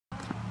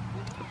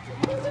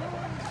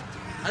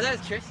thought it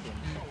was Tristan.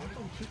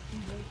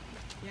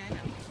 Yeah, I know.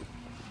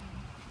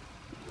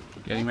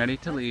 Getting ready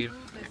to leave.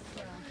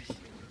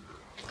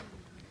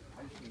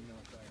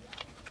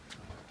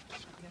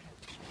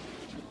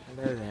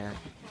 Hello there.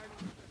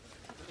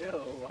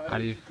 How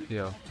do you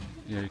feel?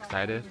 You're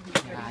excited?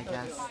 Yeah, I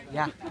guess.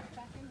 Yeah,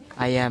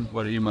 I am.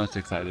 What are you most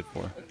excited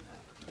for?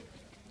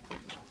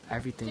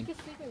 Everything.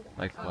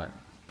 Like what?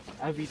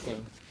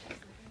 Everything.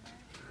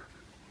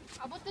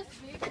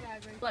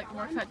 Like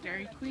works at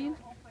Dairy Queen?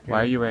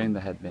 Why are you wearing the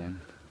headband?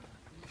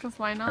 Because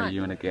why not? Are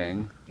you in a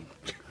gang?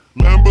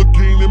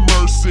 Lamborghini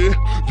Mercy,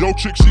 yo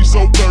chick she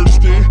so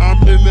thirsty.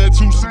 I'm in that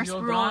too. First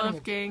rule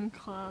of gang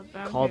club.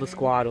 Call the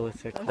squad with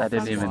 6. That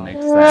didn't even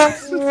make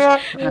sense.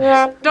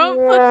 Don't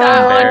put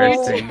that on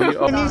Embarrassing.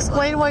 YouTube. Can you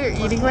explain what you're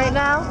eating right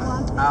now?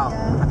 Oh,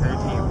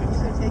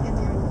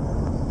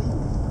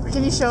 13.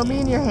 Can you show me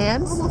in your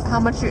hands how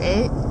much you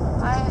ate?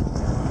 I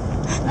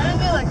don't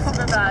get like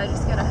super bad, I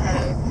just get a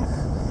headache.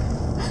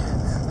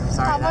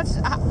 Sorry. How much?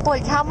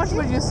 Like how much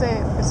would you say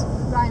it is?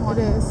 What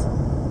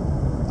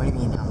do you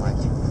mean how much?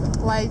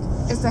 Like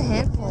it's a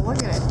handful.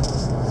 Look at it.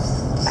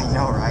 I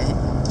know, right?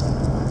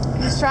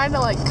 He's trying to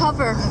like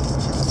cover.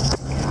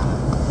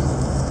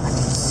 I'm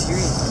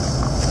serious.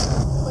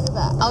 Look at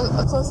that.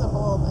 I'll close up a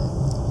little bit.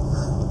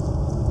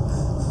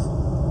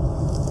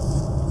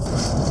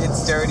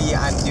 It's dirty.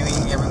 I'm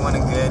doing everyone a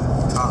good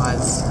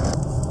cause.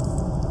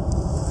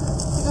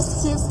 He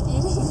just keeps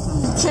eating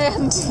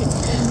candy.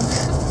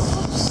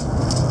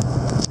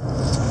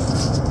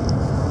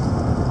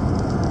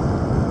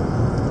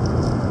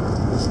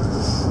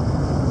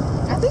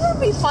 I think it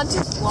would be fun to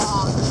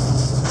vlog,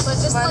 but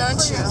just Why like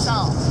don't for you?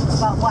 yourself.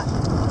 About what?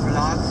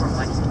 Vlog from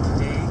like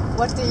today.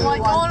 What do you Like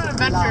go want on an to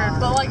adventure, vlog?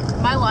 but like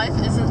my life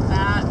isn't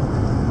that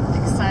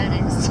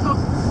exciting, so.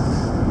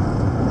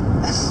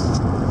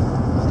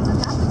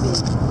 Doesn't have to be.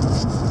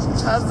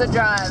 How's the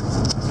drive?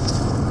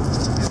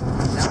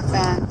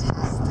 Fantastic.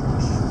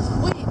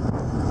 Wait,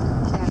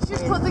 you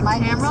should put the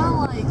camera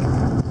like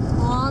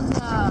on the.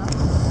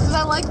 Cause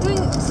I like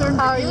doing certain.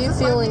 How are videos, you so I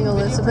feeling, think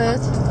video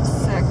Elizabeth?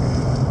 Sick.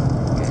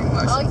 Getting I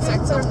like motion doing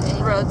sick. certain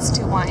The road's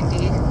too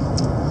windy.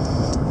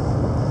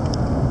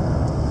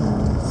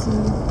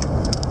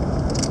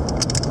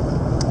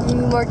 You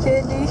need more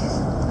candy?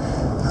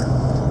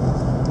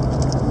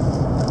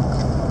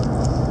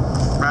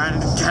 Brian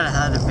kind of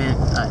had a bit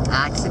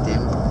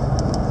accident.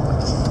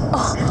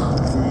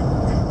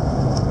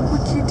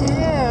 What'd you do?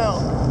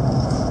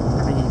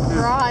 I think he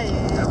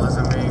Crying. That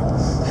wasn't me.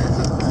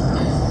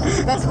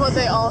 That's what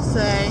they all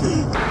say.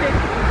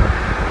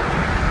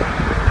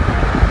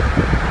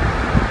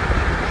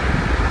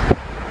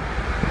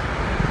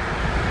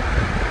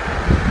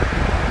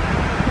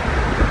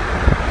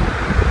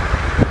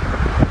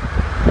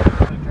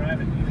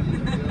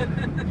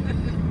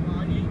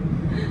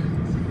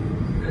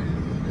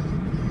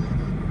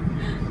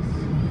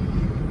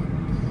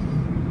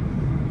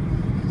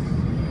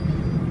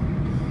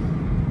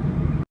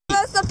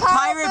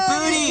 Pirate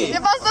booty!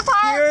 Give us the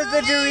pirate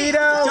Here's the booty!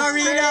 Dorito!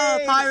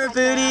 Dorito! Pirate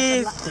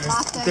booties!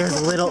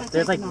 There's little,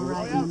 there's like...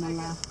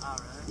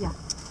 Yeah.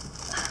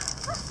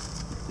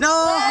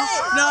 No!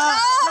 No!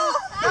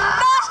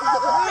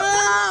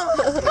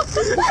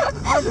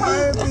 Our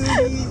pirate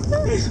booties!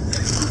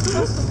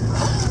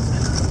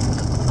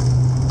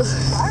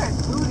 Pirate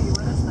booty,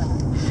 what is that?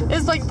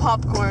 It's like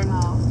popcorn,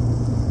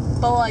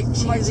 but like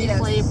cheesy Cheetos.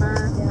 flavor.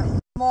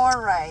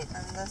 More right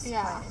in this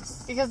Yeah,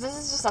 place. because this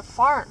is just a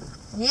farm.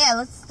 Yeah,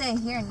 let's stay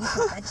here and eat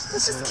the vegetables.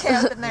 Let's just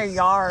camp in their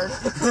yard.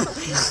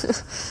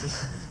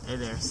 Hey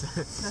there.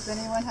 Does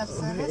anyone have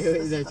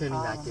service? They're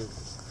turning back to.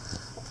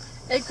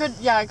 It could,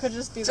 yeah, it could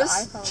just be the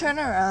iPhone. turn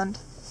around.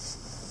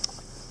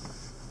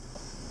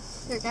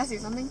 Here, can I see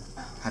something?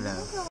 Hello.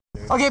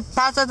 Okay,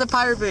 pass out the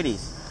pirate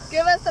booties.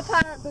 Give us the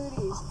pirate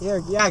booties.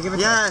 Here, yeah, give it.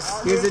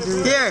 Yes, here's the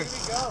Doritos. Here.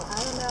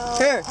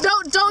 Here.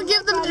 Don't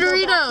give them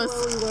Doritos.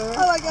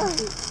 Oh my god.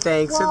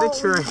 Thanks for the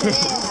treat.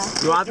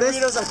 You want this?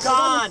 Doritos are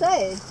gone.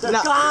 They're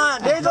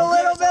gone. There's a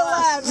little bit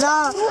left.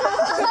 No.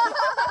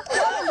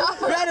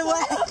 Right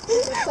away.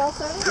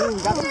 Ooh,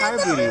 got the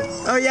pirate booties.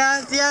 Oh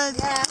yes, yes.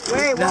 Yeah.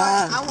 Wait, what?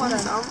 I want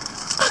some.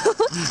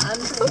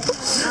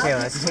 Okay,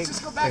 let's take.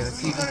 Go back.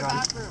 We need to go to the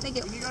bathroom. Thank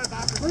you. We need to go to the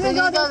bathroom. We're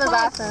gonna go to the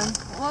park. bathroom.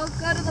 We'll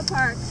go to the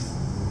park.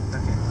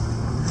 Okay.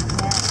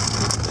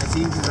 Let's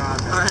see who's on.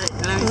 All right,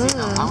 let me see.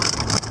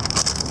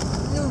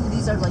 Ooh,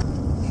 these are like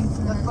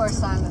the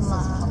first time this is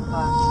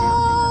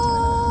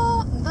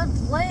Oh, the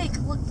lake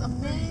looks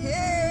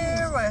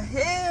amazing. We're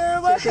here,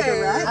 Let's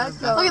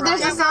go. Look at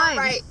there's a sign.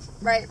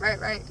 Right.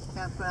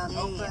 Campground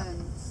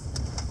opens.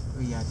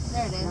 Oh yeah.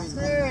 There it is.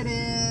 There it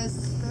is.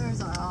 There's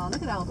look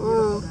at how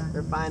beautiful that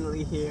We're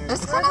finally here.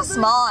 It's kind of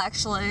small,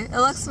 actually. It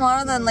looks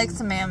smaller than Lake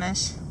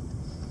Sammamish.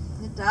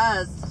 It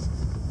does.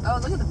 Oh,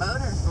 look at the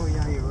boater. Oh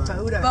yeah, you're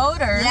right.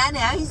 Boater. Yeah,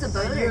 now he's a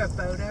boater. You're a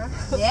boater.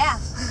 Yeah.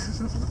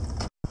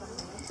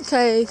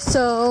 Okay,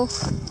 so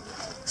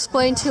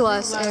explain to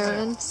us,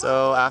 Aaron.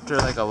 So after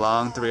like a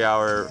long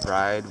 3-hour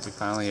ride, we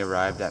finally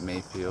arrived at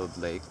Mayfield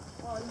Lake.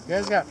 You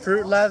guys got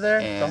fruit leather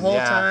And the whole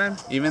time.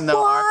 Even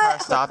though our car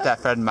stopped at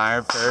Fred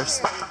Meyer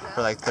first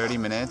for like 30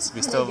 minutes,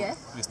 we still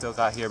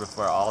got here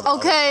before all the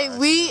Okay, other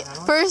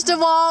cars. first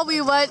of all, we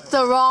went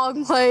the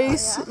wrong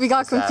place. We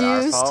got Is that our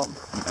confused. fault?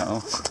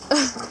 No.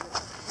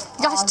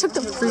 You guys took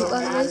the fruit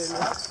leathers.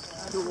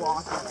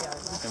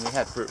 And we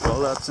had fruit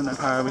roll-ups in the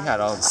car. We had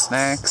all the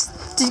snacks.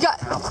 Did you got?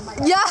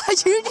 Yeah,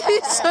 you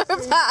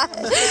deserve that.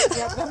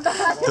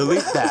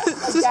 Delete that.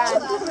 This is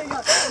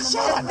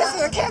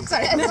a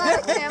campsite. It's not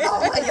a camp.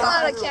 It's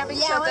not a camping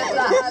trip.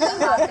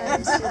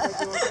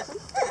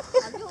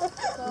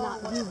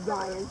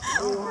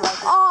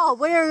 Oh,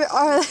 where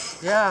are they?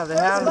 Yeah, they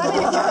have.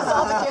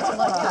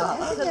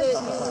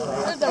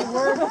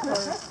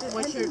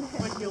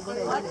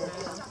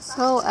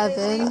 So,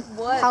 Evan,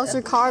 how's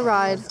your car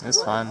ride? It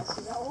was fun.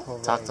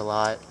 Talked a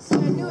lot.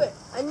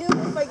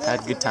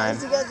 Had a good time.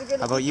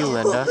 How about you,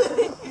 Linda?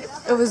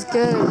 It was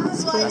good.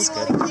 That's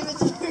good.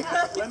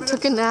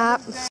 Took a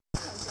nap. Isn't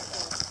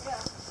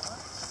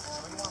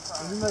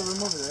the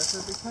room over there for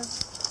a big tent?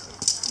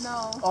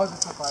 No. Oh,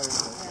 just a fire pit.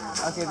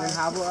 Okay, then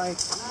how about like...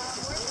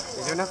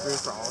 Is there enough room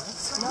for all of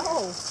us?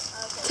 No.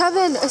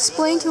 Kevin,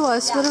 explain to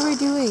us, what are we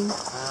doing?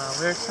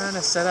 We're trying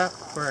to set up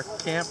for a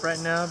camp right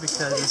now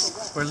because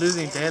we're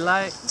losing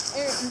daylight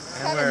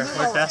and we're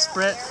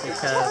desperate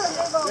because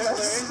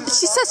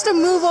She says to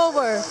move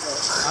over.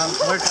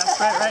 we're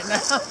desperate right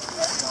now.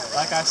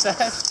 Like I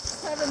said.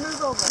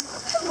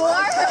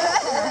 More?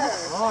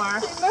 More.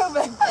 Keep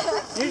moving.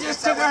 You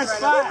just took our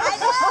spot. I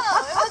know.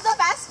 It was the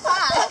best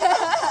spot.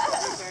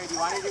 Do you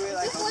want to do it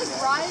like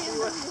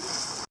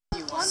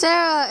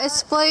Sarah,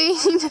 explain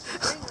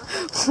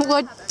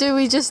what did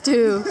we just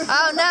do?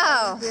 Oh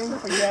no.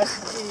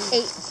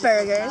 8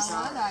 burgers.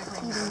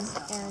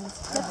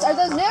 Are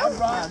those new?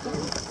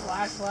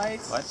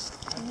 flashlights? What?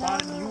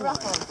 Bought a new one.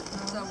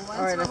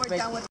 Alright, let's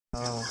make it.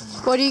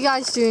 What are you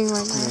guys doing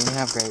right now? You can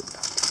have grape.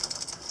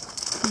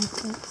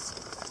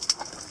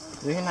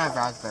 You can have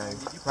raspberry.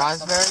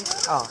 Raspberry?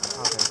 Oh,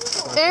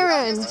 okay.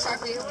 Aaron,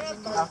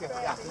 Okay,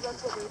 yeah.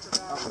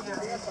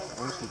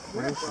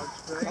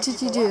 what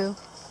did you do?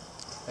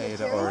 I ate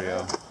an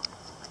Oreo.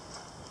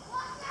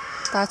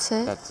 That's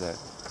it? That's it.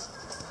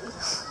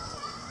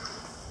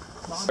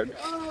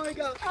 Oh my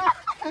god.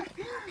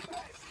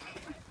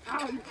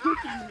 Ow, you're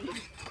kicking me.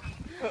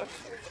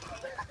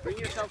 Bring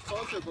yourself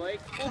closer, Blake.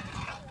 There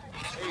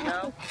you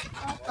go.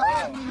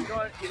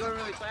 You're going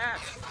really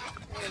fast.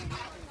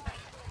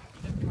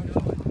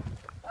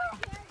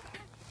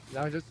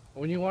 Now just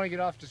when you want to get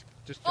off, just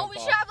jump Oh, we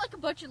off. should have like a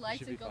bunch of lights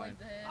Should that be go like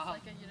fine. this,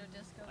 like a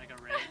disco. Like a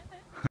ray.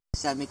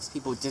 That makes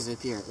people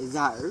disappear. Is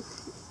that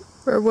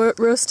We're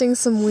roasting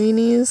some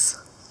weenies.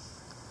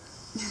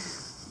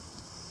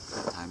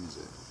 What time is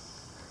it?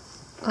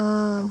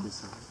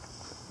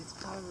 It's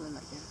probably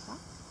like 8 o'clock.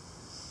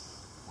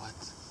 What?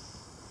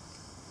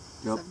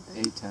 Yup,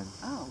 8:10.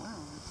 Oh, wow.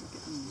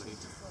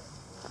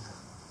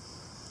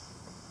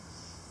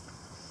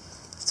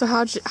 So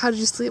how did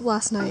you sleep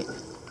last night?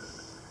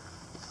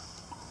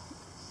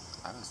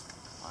 I was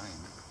fine.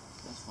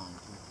 That's fine,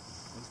 too.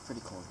 It was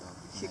pretty cold, though.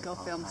 You should go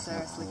film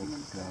Sarah sleeping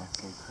in the bed.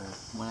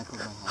 When I put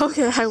my hand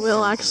Okay, I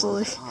will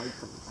actually. You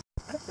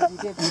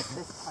did this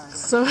part.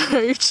 So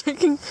are you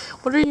checking?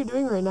 What are you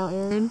doing right now,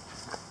 Aaron?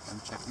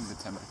 I'm checking the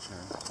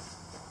temperature.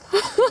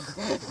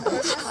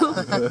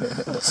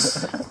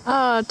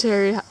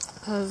 Terry,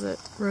 how's it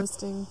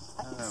roasting?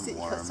 See,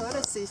 warm, sort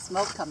of see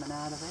smoke coming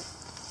out of it.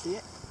 See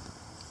it?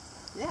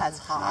 Yeah, it's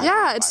hot.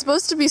 Yeah, it's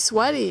supposed to be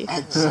sweaty.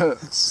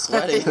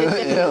 sweaty.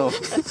 Ew.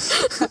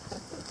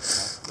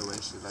 The way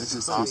she likes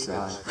it.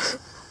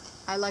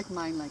 I like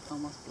mine like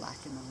almost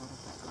blackened a little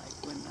bit, like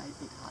when I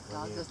eat hot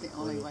dogs. That's the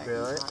only way I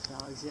Really? eat hot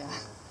dogs, yeah.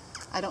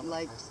 I don't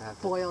like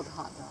boiled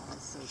hot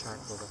dogs. So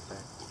Charcoal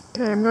effect.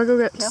 Okay, I'm gonna go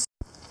get.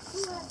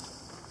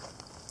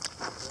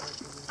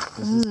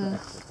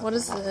 What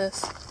is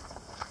this?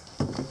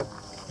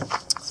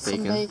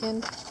 Some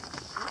bacon.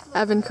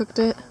 Evan cooked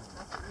it.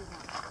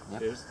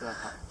 Here's the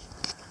hot.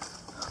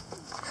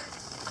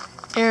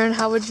 Aaron,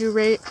 how would you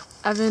rate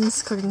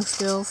Evan's cooking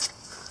skills?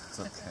 It's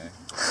okay.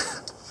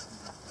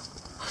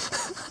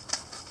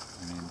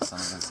 I mean, some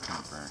of it's kind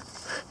of burnt.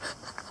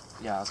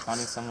 Yeah, I was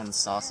finding someone's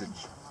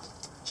sausage.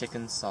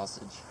 Chicken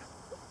sausage.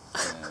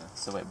 Yeah,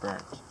 So it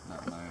burnt.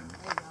 not mine.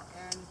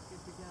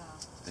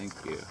 Thank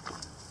you.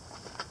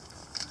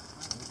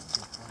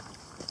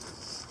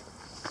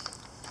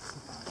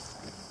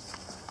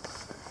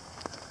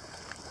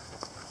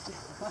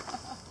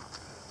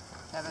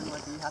 Kevin,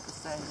 what do you have to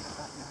say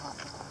about your hot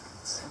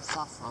dogs and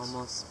sausage?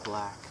 Almost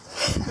black.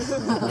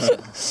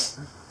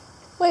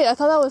 Wait, I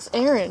thought that was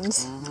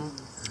Aaron's.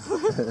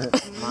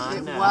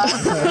 Mine now.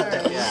 was.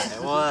 Yeah,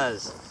 it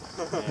was.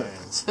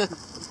 Aaron's.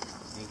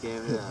 He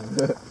gave it up.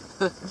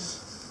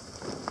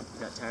 He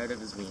got tired of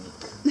his weenie.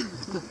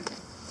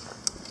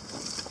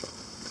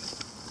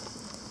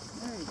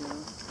 There you go.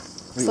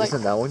 Wait, like,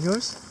 isn't that one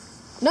yours?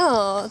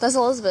 No, that's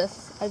Elizabeth.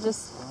 I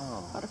just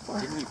got it for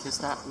her. Didn't you kiss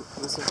that?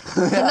 Was it?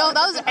 No, that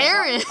was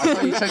Aaron. I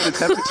thought you checked the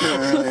temperature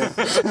earlier.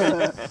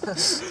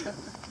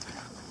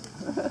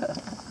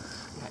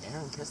 Yeah,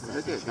 Aaron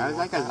Look at that was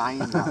like a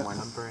lion that one.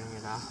 I'm burning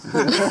it off.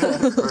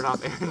 Burn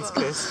off Aaron's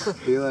kiss.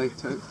 He like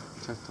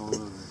checked all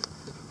over.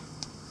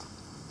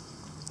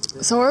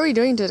 So what are we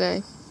doing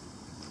today?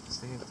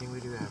 Same thing we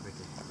do every day.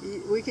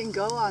 We can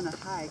go on a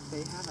hike.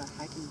 They have a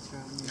hiking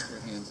trail near Your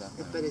hands up.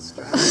 but it's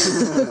dry.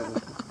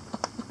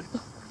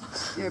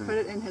 Here, put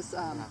it in his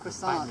Fight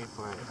croissant. me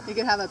for it. You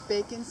can have a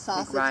bacon,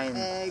 sausage, Ryan,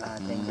 egg,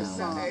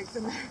 croissant. Eggs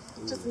in there.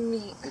 Just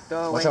meat.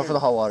 Go Watch out for the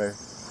hot water.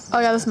 Oh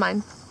yeah, that's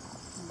mine.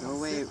 Go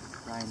away,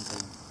 Ryan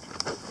thing.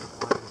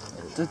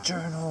 The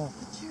journal.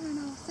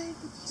 Journal, save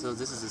the So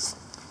this is his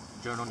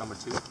journal number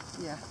 2.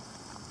 Yeah.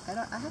 I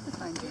have to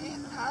find journal.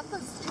 We've had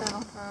this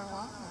channel for a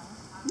while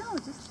now. No,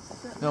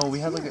 just. No, we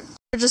had like a.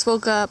 I just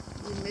woke up.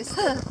 You missed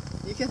it.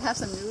 You can have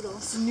some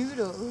noodles.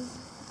 Noodles.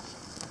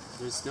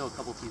 There's still a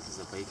couple pieces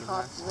of bacon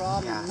Hot left.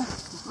 ramen. Yeah.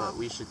 But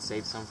we should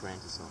save some for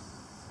Auntie Sol.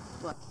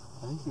 I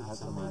think she had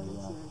some already.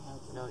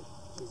 No,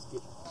 she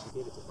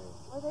gave it to her.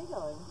 Where are they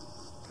going?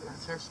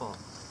 That's her fault.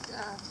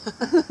 Yeah.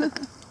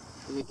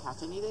 Did you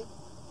catch anything?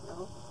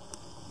 No.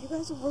 You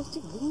guys are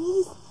roasting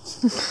weenies?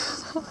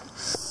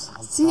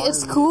 See,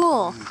 it's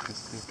cool.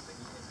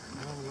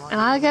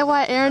 And I get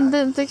why Aaron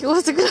didn't think it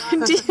was a good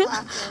idea.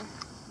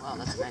 Wow,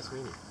 that's a nice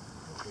weenie.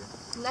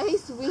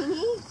 Nice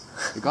weenie?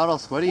 You got all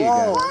sweaty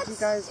again. What? You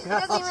guys It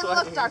doesn't even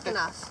look dark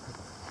enough.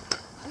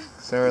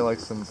 Sarah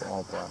likes them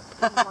all black.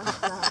 Watch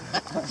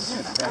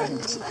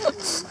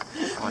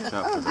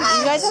out for that.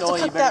 You guys have Sol, to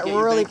you cook better that get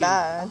your really bacon.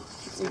 bad.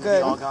 It's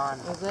good. All gone.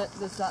 Is it?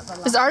 Is that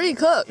the It's already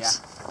cooked. Yeah.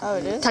 Oh,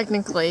 it is?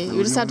 Technically,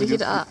 you just have to heat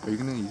it up. Are you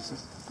gonna use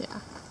this?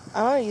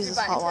 I want to use this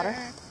hot water.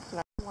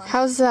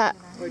 How's that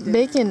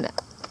bacon?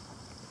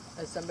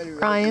 Is somebody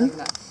really Ryan? eating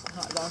that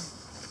hot dog?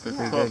 Pretty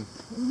good.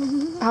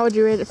 How would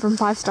you rate it from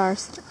 5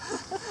 stars?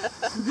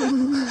 That's a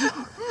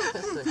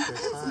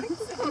croissant.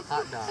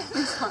 Hot dog.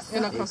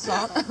 In a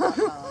croissant?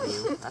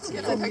 That's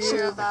Get a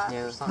picture of that.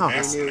 Yeah, there's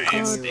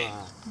something new.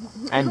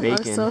 And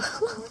I'm so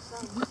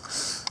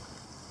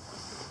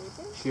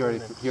He already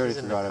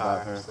forgot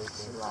about her.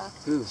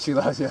 Who? She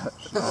left, yeah.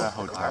 She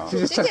She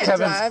just can't took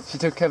drive. She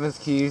took Kevin's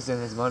keys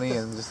and his money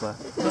and just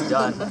left. She's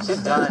done.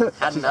 She's done.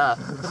 Had enough.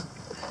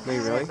 Wait,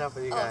 really? Enough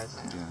with you guys.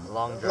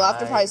 Long drive. Well,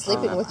 after probably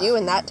sleeping with you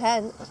in that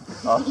tent. She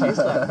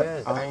slept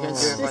good. Are you gonna do it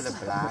for the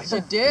black? She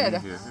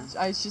did.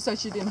 She said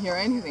she didn't hear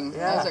anything.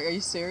 I was like, are you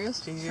serious?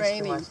 She used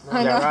Training. too much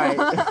I noise. know.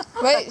 right.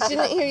 Wait, she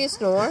didn't hear you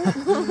snore?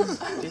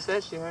 She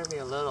said she heard me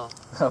a little.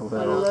 A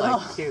little.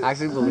 Like cute. I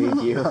actually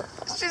believe you.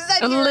 She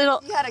said A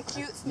little. you had a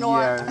cute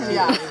snore.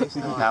 Yeah.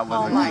 That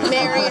wasn't cute.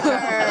 Marry her.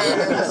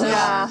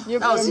 Yeah. You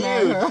That was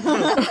marry her.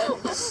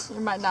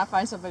 You might not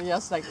find somebody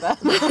else like that.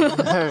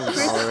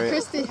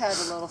 Christy had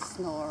a little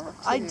snore.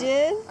 I too.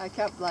 did? I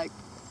kept like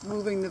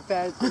moving the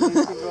bed and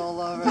then she'd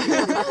roll over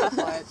and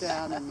quiet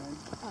down and then.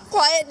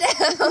 Quiet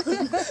down.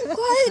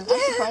 Quiet I'm down.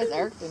 surprised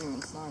Eric didn't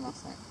even snore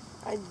last night.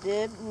 I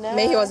did? No.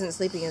 Maybe he wasn't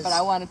sleeping as But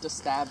I wanted to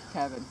stab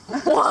Kevin.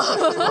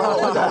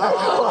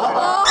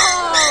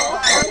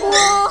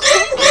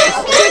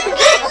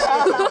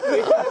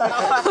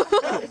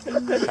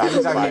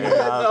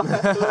 I'll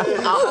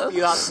help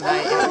you out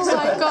tonight. Oh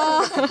my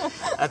god.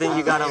 I think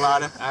you got a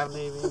lot of. I'm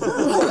leaving.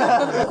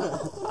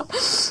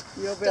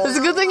 It's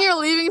a good thing you're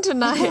leaving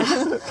tonight.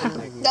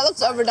 That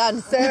looks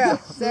overdone. Sarah,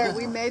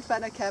 we made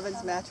fun of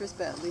Kevin's mattress,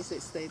 but at least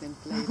it stayed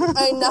inflated.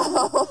 I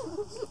know.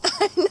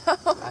 I know.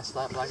 I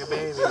slept like a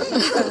baby.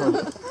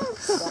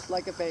 Slept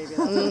like a baby.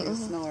 That's why he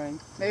was snoring.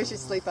 Maybe she'd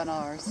sleep on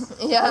ours.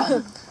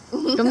 Yeah.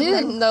 You'll need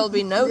it. There'll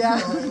be no.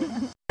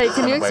 Hey,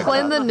 can you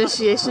explain the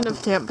initiation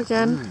of camp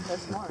again?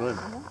 Good.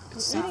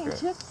 It's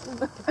secret.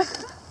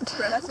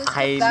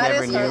 I That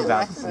never is knew her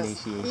about this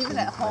breakfast, initiation. even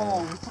at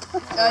home,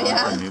 Oh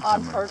yeah.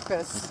 on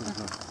purpose.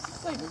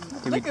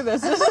 Look at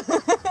this.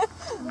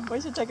 We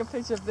should take a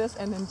picture of this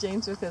and then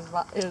James with his.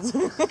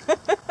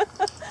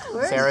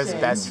 Sarah's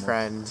best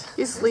friend.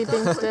 He's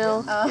sleeping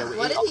still.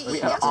 What did he We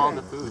eat ate all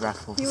the yesterday?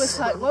 food. He was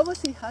what was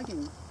he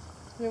hugging?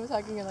 He was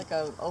hugging like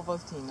a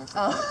Ovaltine or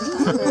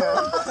something.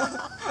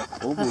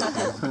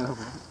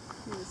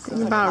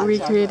 Think about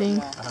recreating.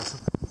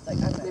 Like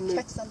I'm gonna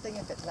catch something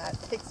if it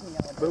kicks me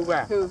out.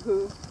 Boo-bah.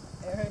 Who?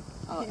 Eric.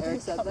 Oh,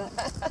 Eric said that.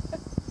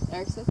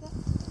 Eric said that.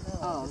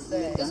 Oh,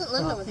 Doesn't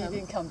Linda with he him?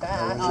 didn't come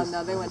back. Oh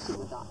no, they went to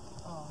the dock.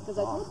 Because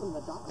I told them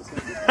the dock was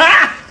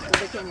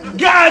going to be.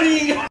 Got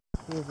him!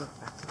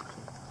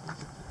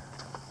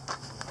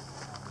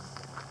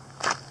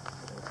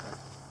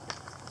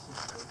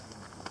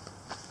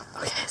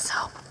 Okay,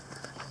 so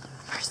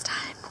first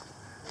time.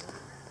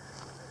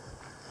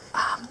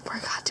 We're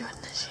gonna do an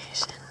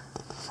initiation.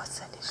 What's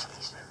the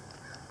initiation?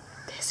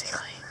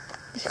 Basically,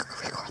 you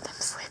record them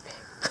sleeping.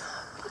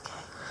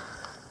 Okay.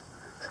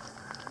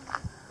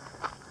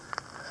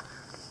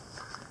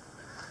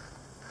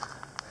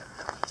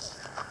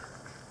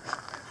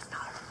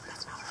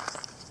 That's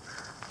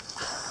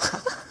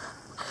not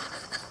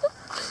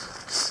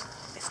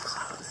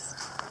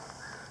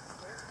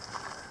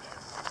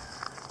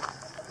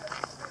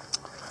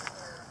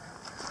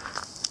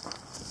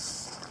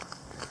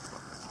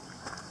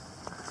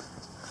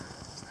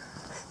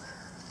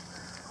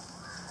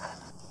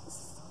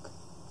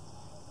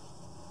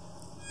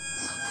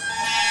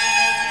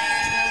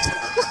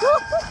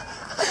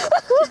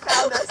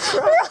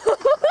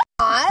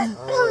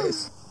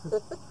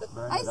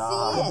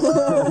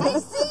I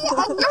see it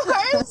on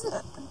yours.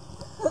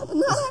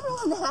 Not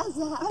everyone has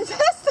that.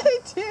 Yes, they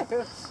do.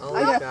 Oh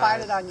I'm my gonna find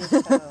God. it on your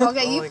toe.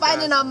 Okay, you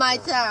find it on my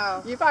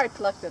toe. You've already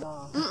plucked it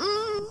off.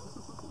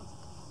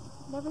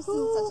 Never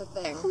seen such a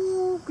thing.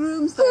 Who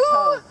grooms their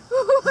toe?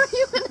 Who are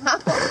you now?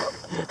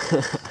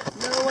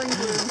 No one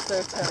grooms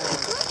their toe.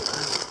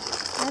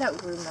 I don't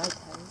groom my toes.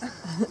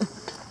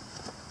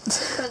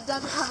 But it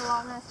doesn't have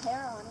long ass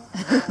hair on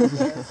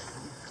it.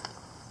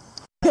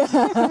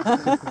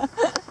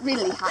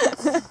 Really hot.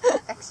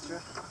 Extra.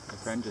 My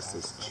friend just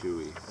says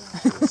chewy.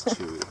 It's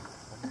chewy.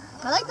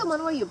 I like the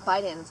one where you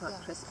bite it and it's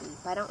not crispy,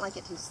 but I don't like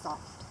it too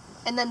soft.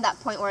 And then that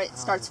point where it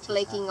starts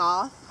flaking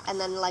off, and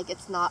then like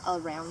it's not a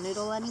round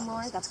noodle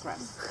anymore. That's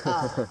gross.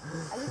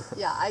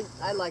 Yeah,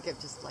 I like it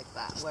just like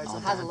that, where it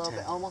has a little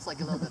bit, almost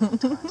like a little bit of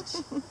crunch.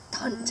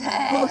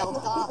 Dante.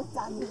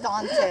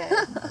 Dante.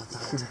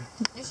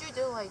 You should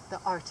do like the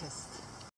artist.